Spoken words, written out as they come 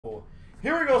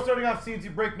Here we go, starting off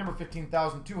CNC break number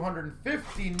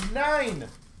 15,259.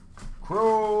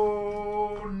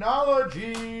 Chronology.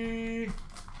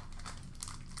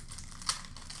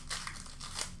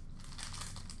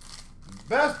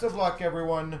 Best of luck,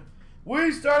 everyone.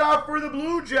 We start off for the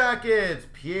Blue Jackets.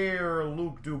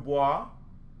 Pierre-Luc Dubois.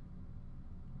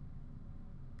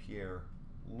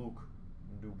 Pierre-Luc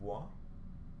Dubois.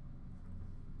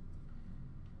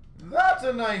 That's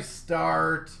a nice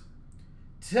start.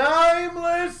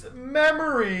 Timeless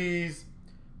Memories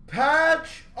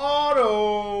patch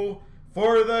auto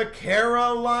for the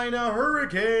Carolina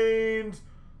Hurricanes,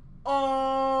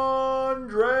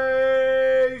 Andrei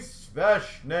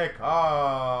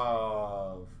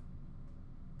Svechnikov.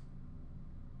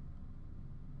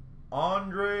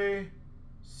 Andrei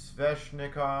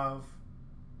Svechnikov,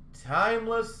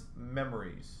 Timeless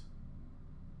Memories.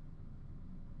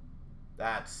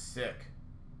 That's sick.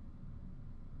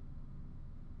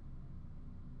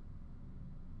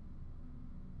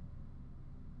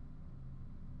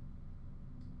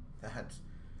 That's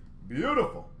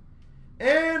beautiful.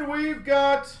 And we've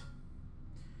got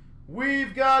a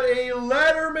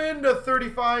Letterman to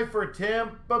 35 for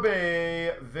Tampa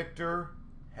Bay, Victor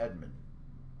Hedman.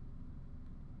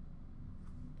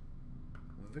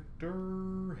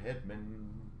 Victor Hedman.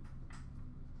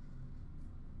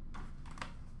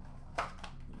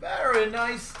 Very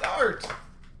nice start.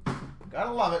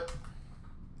 Gotta love it.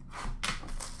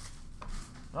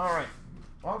 All right.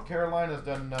 Well, Carolina's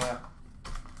done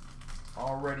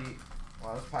already.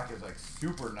 Wow, this pack is like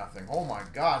super nothing. Oh my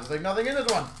God, there's like nothing in this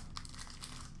one.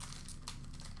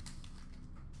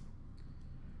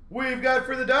 We've got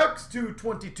for the Ducks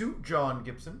 222, John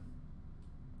Gibson.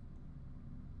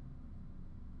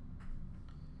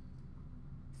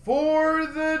 For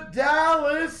the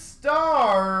Dallas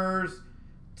Stars,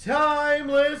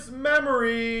 Timeless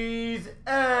Memories,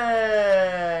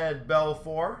 Ed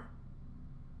Belfour.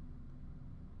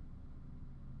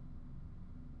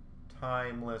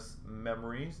 Timeless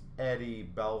Memories, Eddie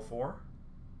Belfour.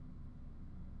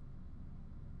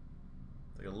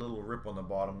 Like a little rip on the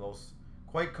bottom. Those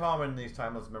quite common in these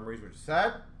Timeless Memories, which is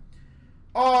sad.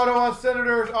 Ottawa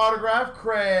Senators autograph,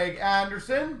 Craig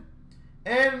Anderson.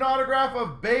 And an autograph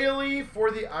of Bailey for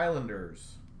the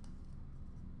Islanders.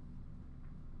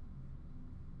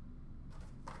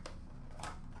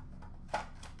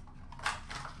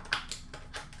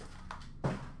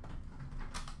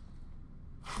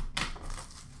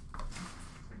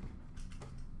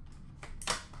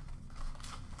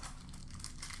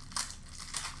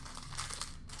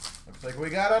 Looks like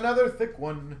we got another thick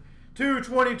one.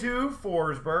 222,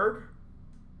 Forsberg.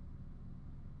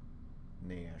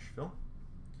 Nashville.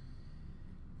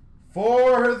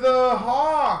 For the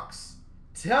Hawks,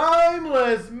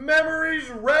 Timeless Memories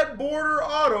Red Border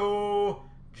Auto,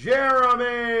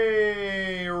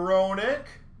 Jeremy Roenick.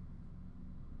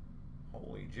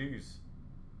 Holy jeez.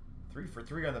 3 for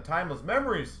 3 on the Timeless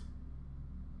Memories.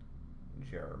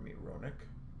 Jeremy Roenick.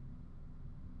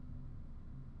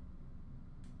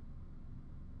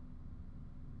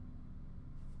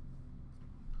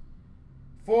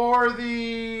 For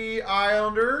the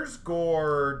Islanders,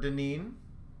 Gordonine.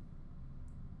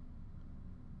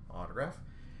 Autograph.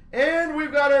 And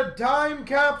we've got a Time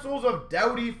Capsules of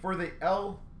Doughty for the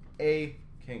LA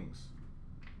Kings.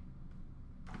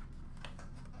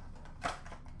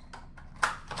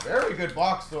 Very good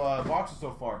boxes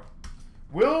so far.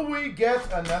 Will we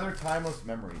get another Timeless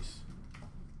Memories?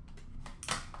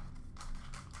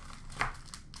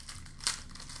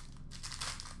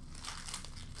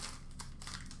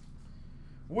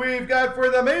 We've got for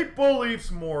the Maple Leafs,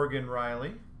 Morgan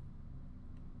Riley.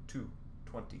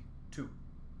 222.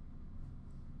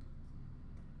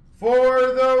 For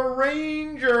the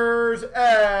Rangers,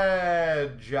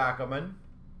 Ed Giacomin.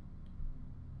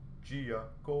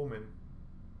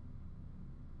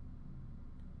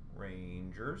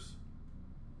 Rangers.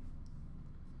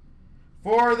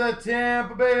 For the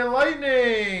Tampa Bay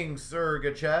Lightning,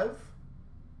 Sergachev.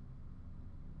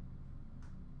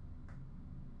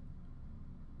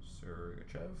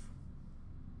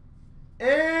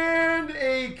 And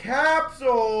a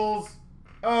Capsules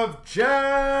of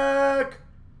Jack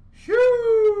Hughes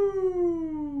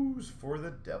for the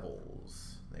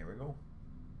Devils. There we go.